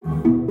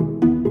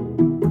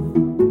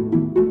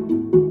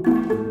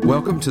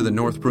Welcome to the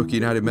Northbrook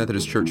United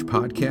Methodist Church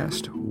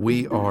podcast.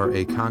 We are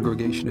a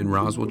congregation in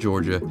Roswell,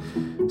 Georgia,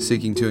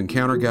 seeking to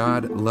encounter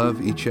God,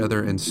 love each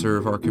other, and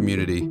serve our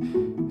community.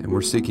 And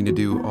we're seeking to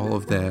do all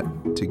of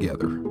that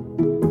together.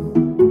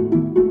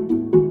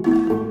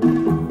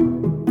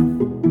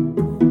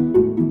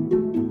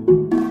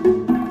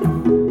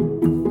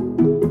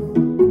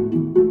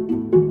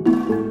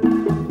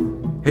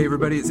 Hey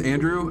everybody, it's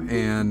Andrew,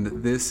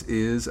 and this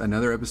is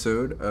another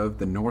episode of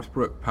the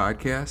Northbrook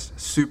podcast.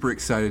 Super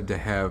excited to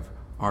have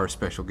our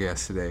special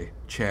guest today,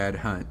 Chad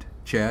Hunt.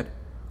 Chad,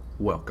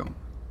 welcome.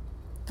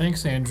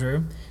 Thanks,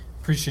 Andrew.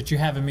 Appreciate you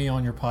having me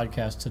on your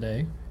podcast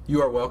today.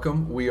 You are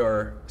welcome. We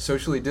are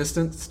socially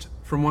distanced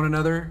from one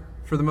another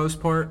for the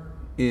most part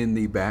in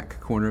the back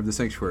corner of the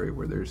sanctuary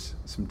where there's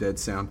some dead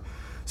sound.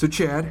 So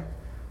Chad,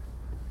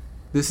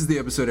 this is the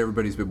episode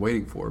everybody's been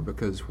waiting for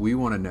because we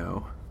want to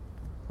know,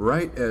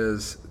 right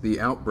as the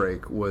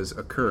outbreak was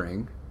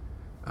occurring,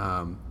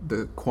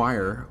 the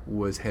choir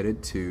was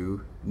headed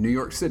to New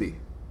York City.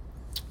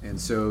 And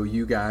so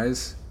you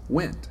guys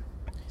went.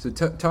 So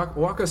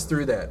walk us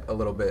through that a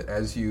little bit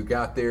as you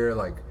got there,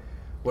 like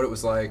what it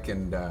was like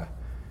and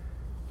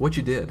what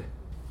you did.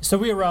 So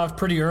we arrived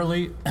pretty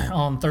early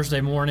on Thursday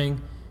morning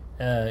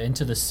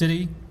into the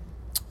city.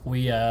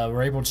 We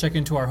were able to check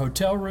into our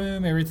hotel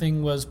room.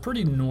 Everything was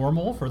pretty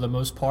normal for the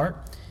most part.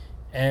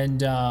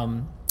 And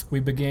we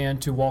began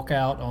to walk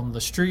out on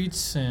the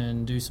streets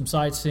and do some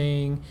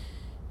sightseeing.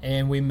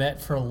 And we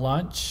met for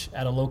lunch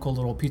at a local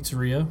little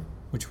pizzeria,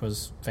 which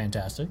was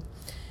fantastic.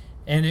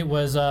 And it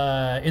was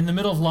in the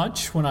middle of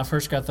lunch when I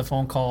first got the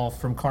phone call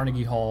from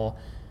Carnegie Hall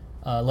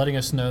letting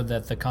us know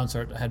that the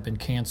concert had been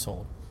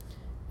canceled.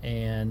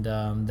 And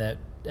that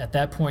at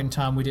that point in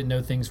time, we didn't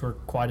know things were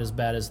quite as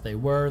bad as they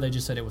were. They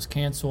just said it was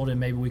canceled and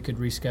maybe we could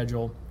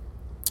reschedule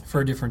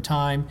for a different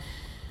time.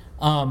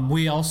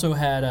 We also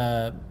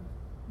had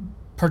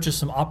purchased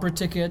some opera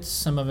tickets.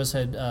 Some of us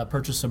had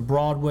purchased some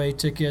Broadway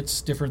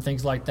tickets, different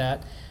things like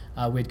that.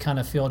 We'd kind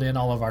of filled in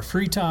all of our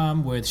free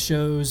time with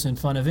shows and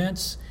fun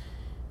events.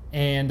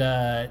 And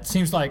it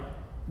seems like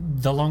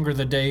the longer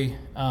the day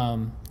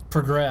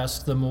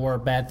progressed, the more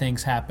bad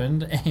things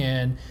happened.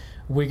 And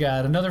we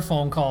got another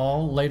phone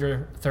call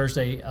later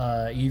Thursday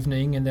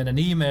evening and then an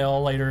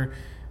email later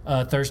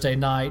Thursday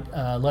night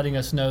letting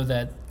us know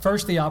that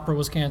first the opera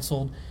was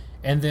canceled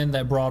and then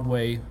that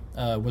Broadway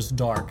was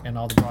dark and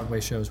all the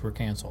Broadway shows were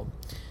canceled.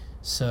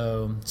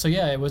 So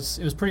yeah, it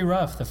was pretty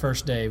rough the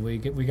first day. We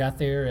got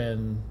there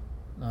and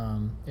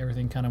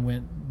everything kind of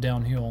went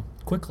downhill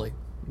quickly.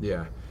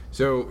 Yeah.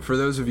 So for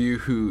those of you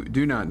who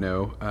do not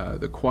know,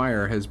 the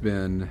choir has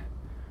been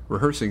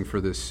rehearsing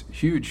for this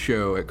huge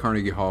show at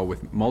Carnegie Hall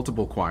with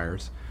multiple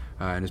choirs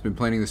and has been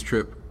planning this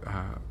trip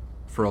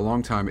for a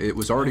long time. It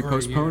was already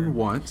postponed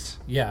once.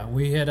 Yeah,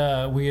 we had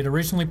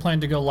originally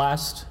planned to go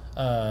last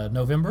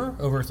November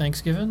over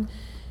Thanksgiving,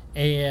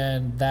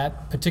 and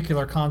that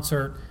particular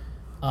concert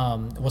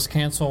was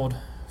canceled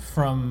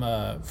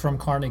from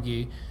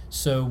Carnegie,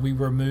 so we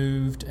were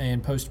moved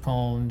and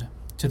postponed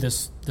to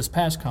this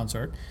past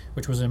concert,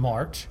 which was in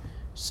March.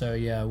 So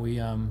yeah,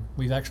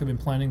 we've actually been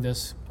planning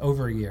this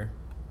over a year.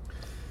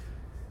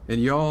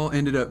 And y'all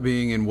ended up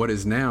being in what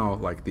is now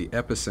like the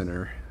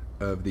epicenter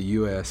of the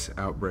U.S.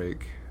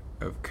 outbreak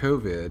of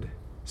COVID.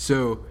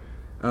 So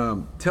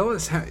tell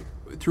us how,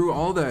 through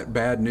all that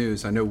bad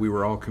news, I know we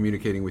were all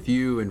communicating with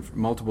you and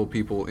multiple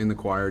people in the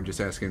choir just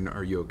asking,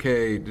 are you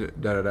okay,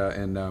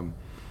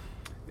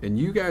 and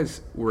you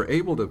guys were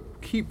able to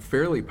keep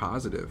fairly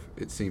positive,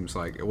 it seems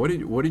like. What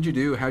did you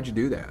do? How'd you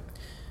do that?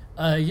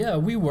 Yeah,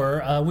 we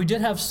were. We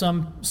did have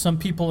some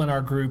people in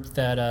our group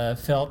that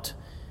felt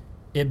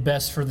it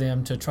best for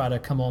them to try to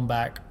come on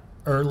back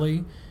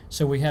early.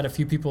 So we had a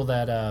few people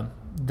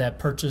that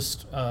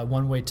purchased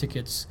one-way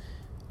tickets.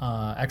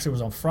 Actually, it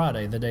was on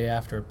Friday, the day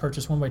after.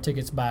 Purchased one-way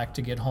tickets back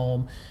to get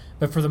home.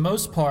 But for the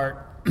most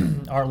part,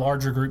 our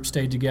larger group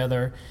stayed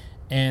together,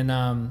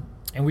 and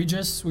we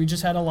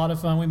just had a lot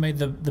of fun. We made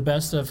the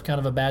best of kind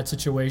of a bad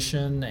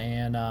situation,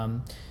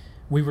 and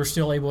we were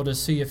still able to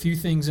see a few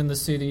things in the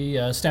city.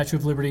 Statue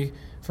of Liberty,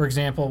 for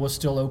example, was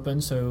still open.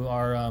 So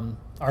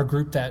our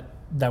group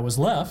that was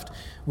left,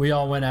 we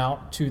all went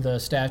out to the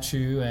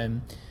statue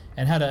and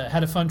had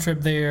a fun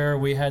trip there.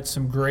 We had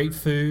some great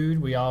food.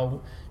 We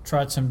all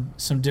tried some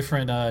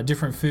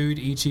different food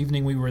each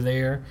evening we were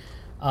there,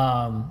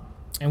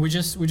 and we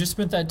just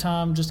spent that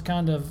time just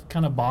kind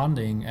of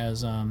bonding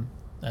as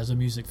a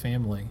music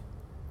family.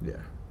 Yeah.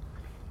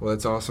 Well,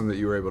 that's awesome that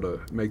you were able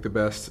to make the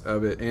best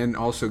of it and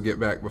also get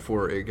back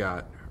before it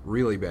got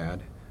really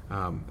bad.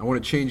 I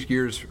want to change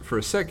gears for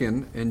a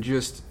second and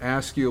just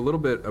ask you a little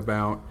bit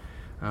about,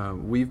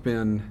 we've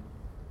been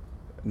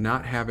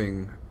not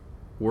having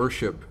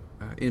worship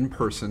in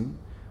person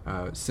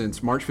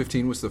since March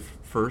 15 was the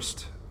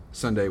first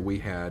Sunday we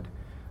had,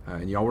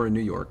 and y'all were in New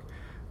York,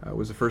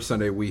 was the first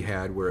Sunday we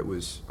had where it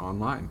was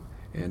online.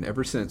 And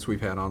ever since,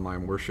 we've had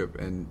online worship.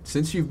 And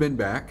since you've been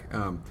back,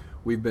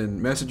 we've been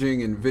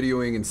messaging and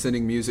videoing and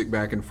sending music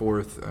back and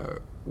forth,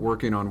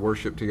 working on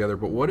worship together.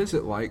 But what is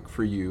it like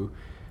for you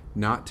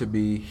not to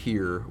be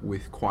here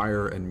with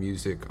choir and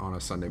music on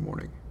a Sunday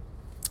morning?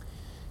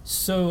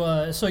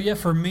 So yeah,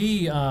 for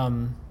me,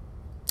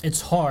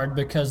 it's hard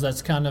because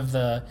that's kind of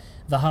the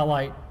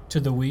highlight to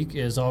the week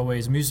is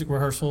always music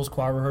rehearsals,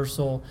 choir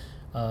rehearsal,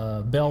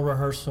 bell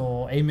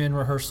rehearsal, amen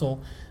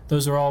rehearsal.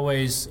 Those are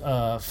always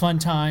fun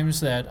times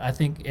that I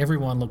think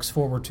everyone looks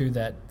forward to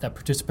that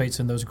participates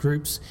in those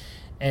groups.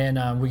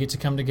 And we get to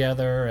come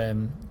together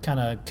and kind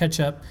of catch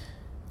up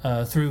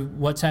through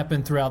what's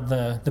happened throughout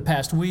the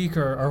past week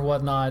or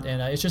whatnot.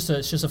 And it's just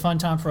a fun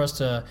time for us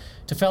to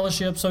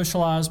fellowship,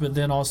 socialize, but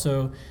then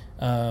also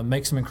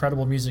make some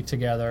incredible music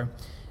together.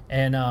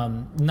 And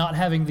not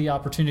having the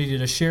opportunity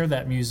to share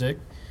that music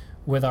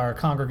with our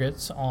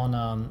congregates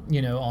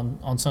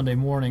on Sunday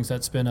mornings,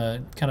 that's been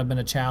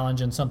a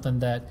challenge and something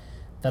that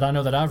I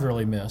know that I've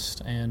really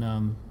missed,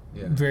 and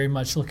very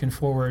much looking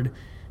forward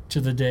to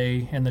the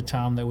day and the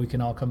time that we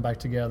can all come back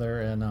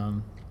together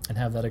and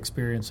have that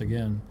experience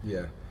again.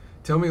 Yeah,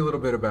 tell me a little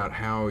bit about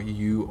how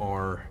you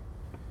are.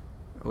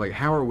 Like,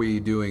 how are we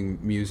doing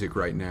music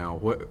right now?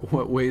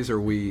 What ways are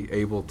we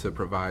able to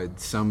provide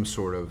some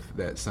sort of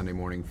that Sunday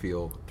morning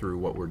feel through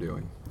what we're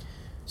doing?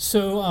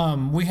 So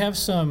we have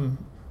some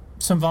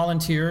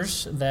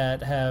volunteers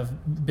that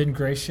have been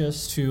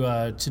gracious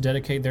to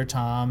dedicate their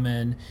time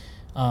and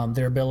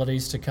their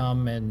abilities to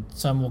come, and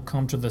some will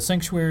come to the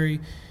sanctuary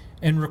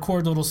and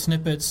record little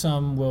snippets.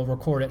 Some will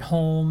record at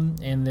home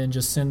and then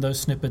just send those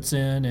snippets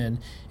in. And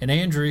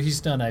Andrew,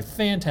 he's done a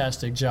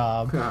fantastic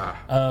job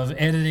of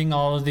editing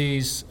all of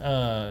these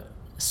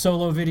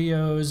solo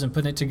videos and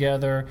putting it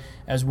together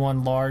as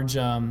one large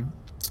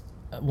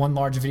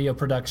video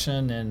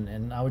production.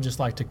 And I would just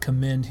like to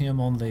commend him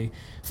on the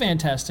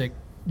fantastic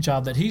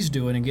job that he's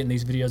doing and getting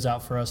these videos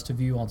out for us to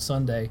view on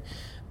Sunday.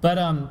 But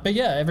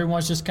yeah,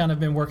 everyone's just kind of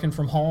been working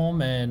from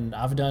home, and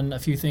I've done a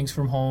few things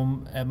from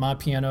home at my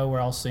piano where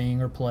I'll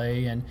sing or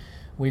play, and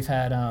we've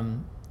had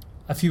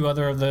a few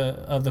other of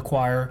the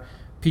choir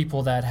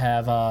people that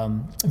have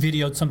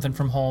videoed something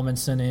from home and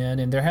sent in,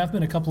 and there have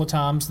been a couple of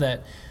times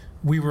that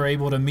we were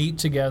able to meet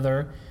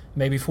together,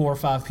 maybe 4 or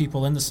 5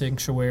 people in the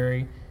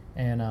sanctuary,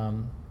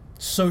 and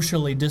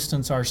socially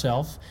distance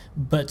ourselves,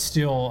 but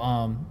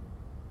still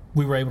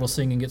we were able to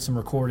sing and get some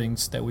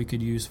recordings that we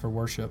could use for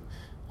worship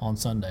on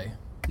Sunday.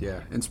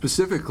 Yeah, and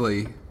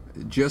specifically,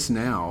 just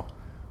now,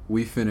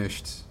 we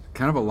finished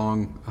kind of a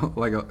long,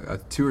 like a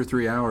 2 or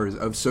 3 hours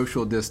of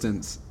social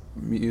distance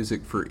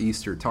music for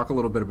Easter. Talk a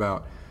little bit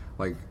about,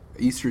 like,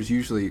 Easter's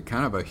usually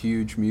kind of a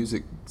huge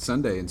music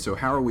Sunday, and so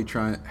how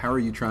are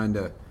you trying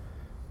to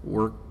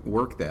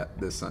work that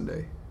this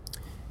Sunday?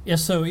 Yeah,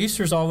 so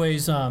Easter's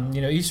always,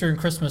 Easter and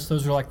Christmas,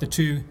 those are like the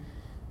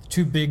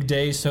two big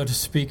days, so to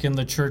speak, in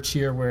the church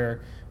here where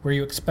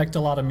you expect a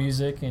lot of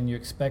music and you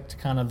expect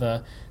kind of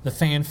the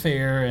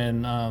fanfare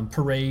and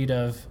parade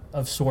of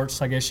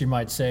sorts, I guess you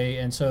might say.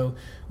 And so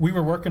we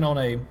were working on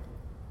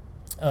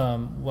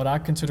what I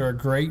consider a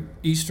great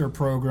Easter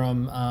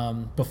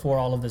program before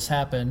all of this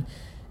happened,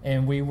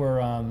 and we were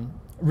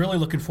really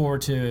looking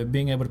forward to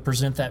being able to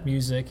present that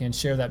music and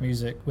share that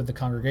music with the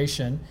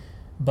congregation.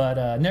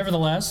 But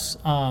nevertheless,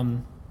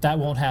 that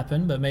won't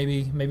happen, but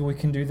maybe we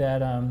can do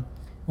that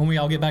when we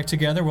all get back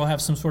together. We'll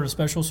have some sort of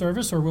special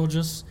service, or we'll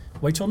just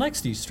wait till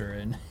next Easter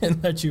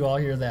and let you all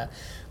hear that.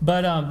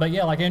 But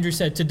yeah, like Andrew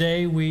said,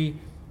 today we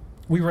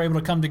were able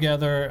to come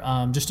together,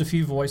 just a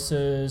few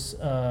voices,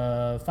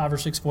 5 or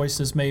 6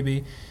 voices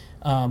maybe,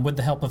 with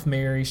the help of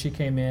Mary. She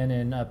came in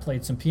and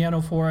played some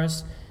piano for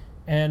us,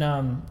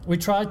 and we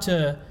tried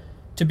to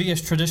be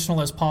as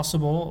traditional as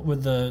possible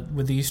with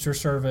the Easter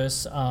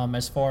service,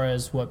 as far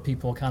as what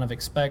people kind of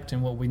expect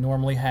and what we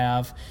normally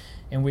have.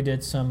 And we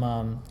did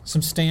some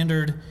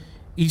standard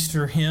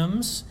Easter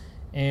hymns,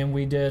 and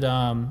we did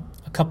a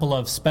couple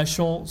of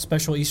special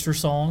Easter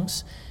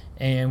songs,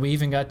 and we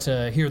even got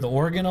to hear the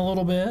organ a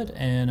little bit,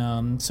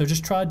 and so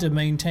just tried to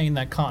maintain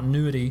that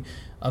continuity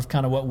of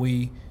kind of what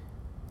we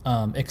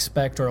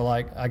expect, or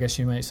like, I guess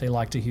you might say,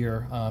 like to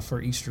hear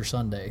for Easter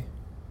Sunday.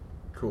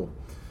 Cool.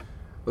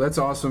 Well, that's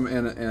awesome,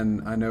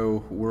 and I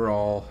know we're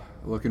all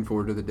looking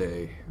forward to the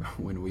day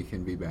when we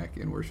can be back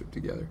in worship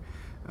together.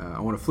 I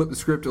want to flip the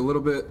script a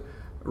little bit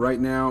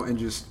right now and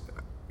just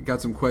got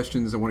some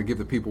questions. I want to give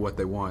the people what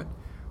they want.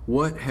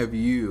 What have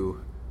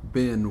you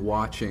been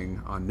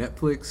watching on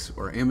Netflix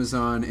or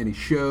Amazon? Any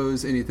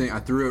shows, anything? I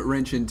threw a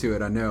wrench into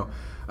it, I know.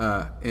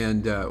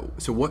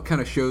 So what kind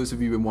of shows have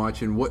you been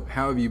watching?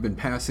 How have you been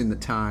passing the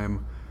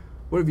time?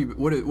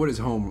 What is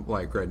home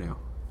like right now?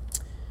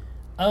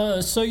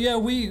 So yeah,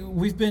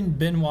 we've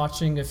been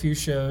watching a few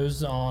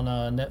shows on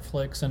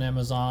Netflix and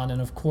Amazon,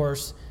 and of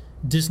course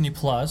Disney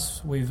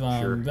Plus.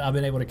 Sure. I've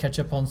been able to catch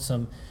up on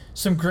some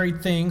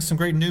great things, some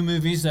great new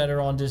movies that are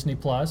on Disney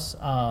Plus.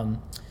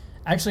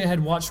 Actually, I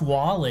had watched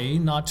WALL-E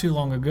not too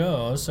long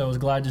ago, so I was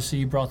glad to see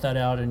you brought that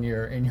out in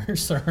your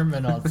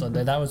sermon on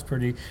Sunday. That was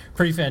pretty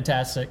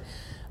fantastic.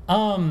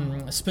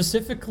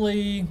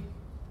 Specifically,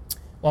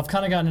 well, I've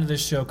kind of gotten into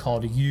this show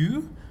called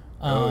You.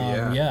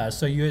 Yeah. Yeah.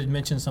 So you had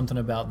mentioned something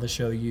about the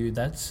show You.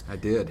 I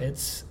did.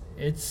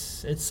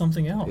 it's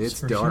something else. It's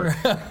for dark.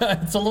 Sure.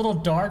 It's a little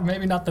dark.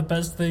 Maybe not the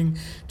best thing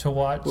to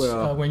watch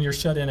when you're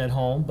shut in at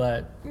home,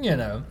 but you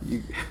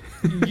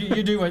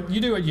do what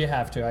you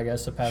have to, I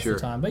guess, to pass Sure. the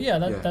time. But yeah,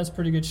 that's a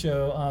pretty good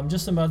show.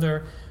 Just some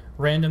other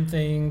random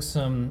things,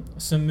 some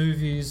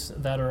movies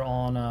that are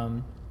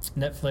on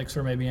Netflix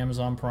or maybe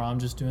Amazon Prime.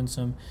 Just doing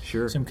some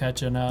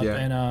catching up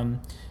and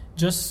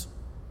just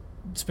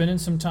spending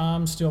some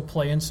time still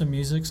playing some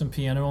music, some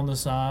piano on the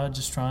side,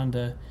 just trying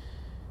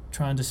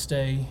to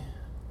stay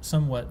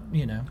somewhat,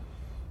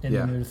 in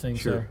the mood of things.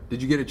 Sure. There.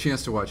 Did you get a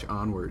chance to watch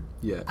Onward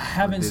yet? I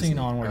haven't seen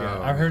Onward yet.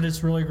 I heard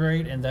it's really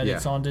great and that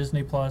it's on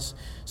Disney Plus.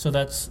 So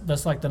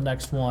that's like the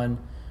next one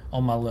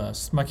on my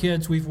list. My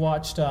kids, we've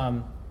watched.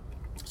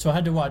 So I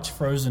had to watch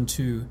Frozen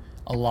 2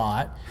 a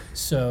lot.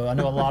 So I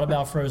know a lot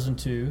about Frozen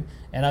 2,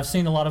 and I've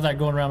seen a lot of that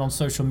going around on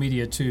social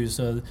media too.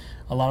 So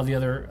a lot of the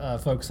other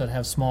folks that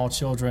have small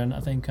children, I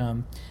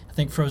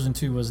think Frozen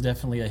 2 was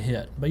definitely a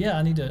hit. But yeah,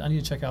 I need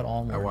to check out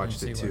Onward. I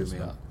watched it too,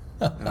 man.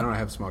 And I don't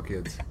have small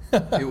kids.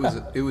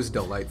 It was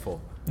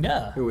delightful.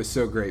 Yeah. It was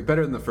so great.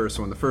 Better than the first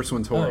one. The first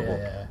one's horrible.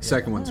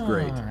 Second one's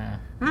great.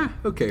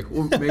 Okay.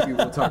 Well, maybe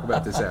we'll talk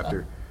about this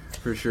after,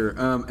 for sure.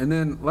 And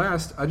then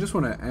last, I just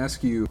want to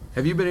ask you: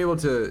 have you been able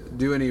to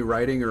do any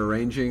writing or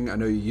arranging? I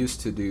know you used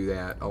to do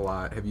that a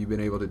lot. Have you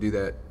been able to do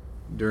that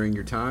during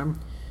your time?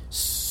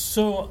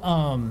 So,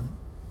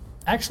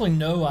 actually,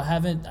 no. I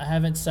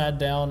haven't sat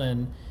down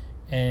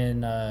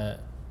and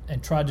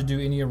tried to do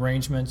any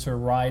arrangements or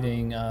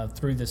writing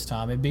through this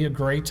time. It'd be a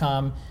great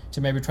time to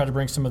maybe try to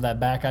bring some of that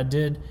back. I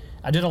did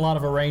a lot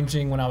of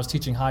arranging when I was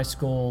teaching high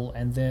school,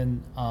 and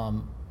then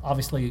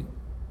obviously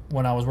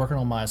when I was working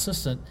on my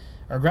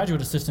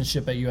graduate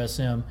assistantship at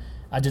USM,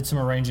 I did some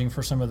arranging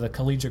for some of the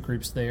collegiate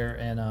groups there,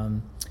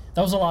 and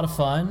that was a lot of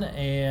fun.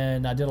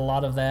 And I did a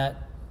lot of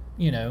that,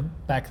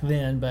 back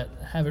then, but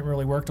haven't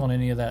really worked on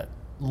any of that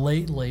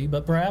lately.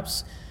 But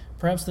perhaps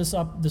this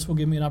will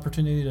give me an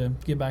opportunity to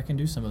get back and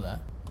do some of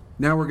that.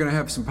 Now we're going to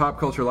have some pop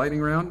culture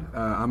lightning round.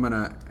 I'm going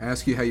to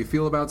ask you how you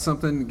feel about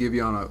something, give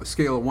you on a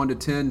scale of 1 to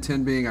 10,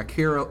 10 being I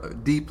care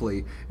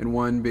deeply, and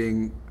 1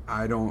 being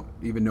I don't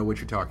even know what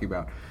you're talking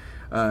about.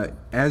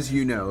 As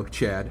you know,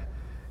 Chad,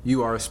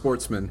 you are a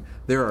sportsman.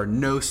 There are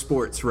no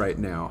sports right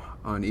now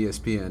on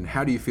ESPN.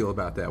 How do you feel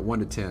about that? 1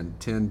 to 10.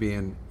 10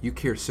 being you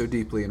care so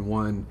deeply, and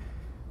 1,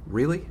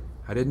 really?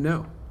 I didn't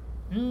know.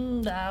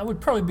 I would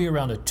probably be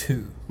around a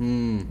 2.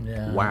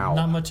 Yeah, wow.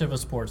 Not much of a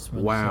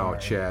sportsman. Wow,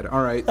 sorry. Chad.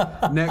 All right.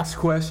 Next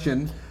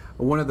question.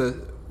 One of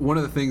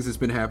the things that's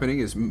been happening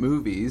is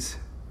movie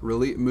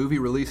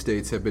release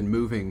dates have been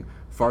moving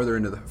farther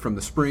from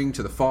the spring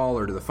to the fall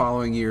or to the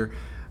following year.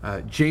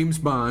 James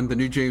Bond, the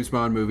new James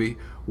Bond movie,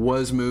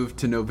 was moved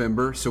to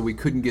November, so we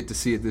couldn't get to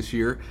see it this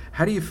year.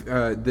 How do you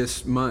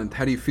this month?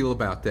 How do you feel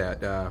about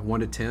that? 1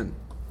 to 10.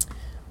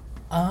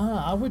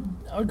 I would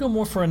go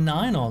more for a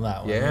 9 on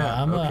that one.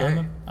 Yeah,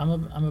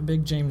 I'm a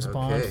big James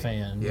Bond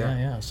fan.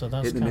 Yeah. So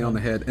that's hitting the nail on the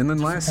head. And then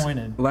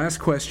last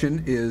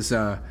question is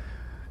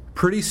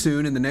pretty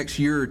soon in the next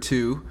year or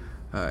two,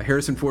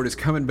 Harrison Ford is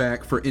coming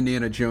back for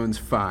Indiana Jones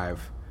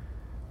 5.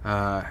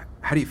 How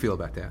do you feel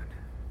about that?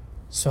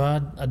 So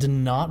I did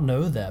not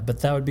know that,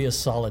 but that would be a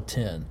solid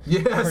 10.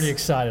 Yes. I'm pretty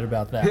excited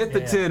about that. Hit the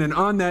 10, and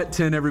on that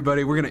 10,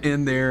 everybody, we're going to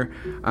end there.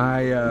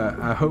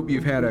 I hope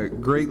you've had a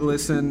great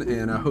listen,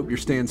 and I hope you're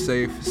staying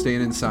safe,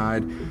 staying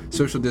inside,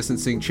 social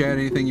distancing. Chad,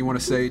 anything you want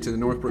to say to the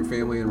Northbrook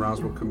family and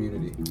Roswell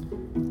community?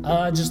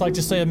 I'd just like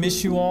to say I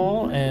miss you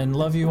all and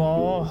love you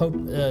all. Hope,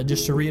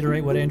 just to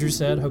reiterate what Andrew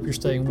said, hope you're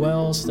staying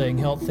well, staying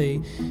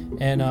healthy,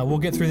 and we'll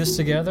get through this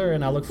together,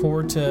 and I look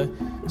forward to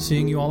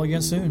seeing you all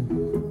again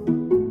soon.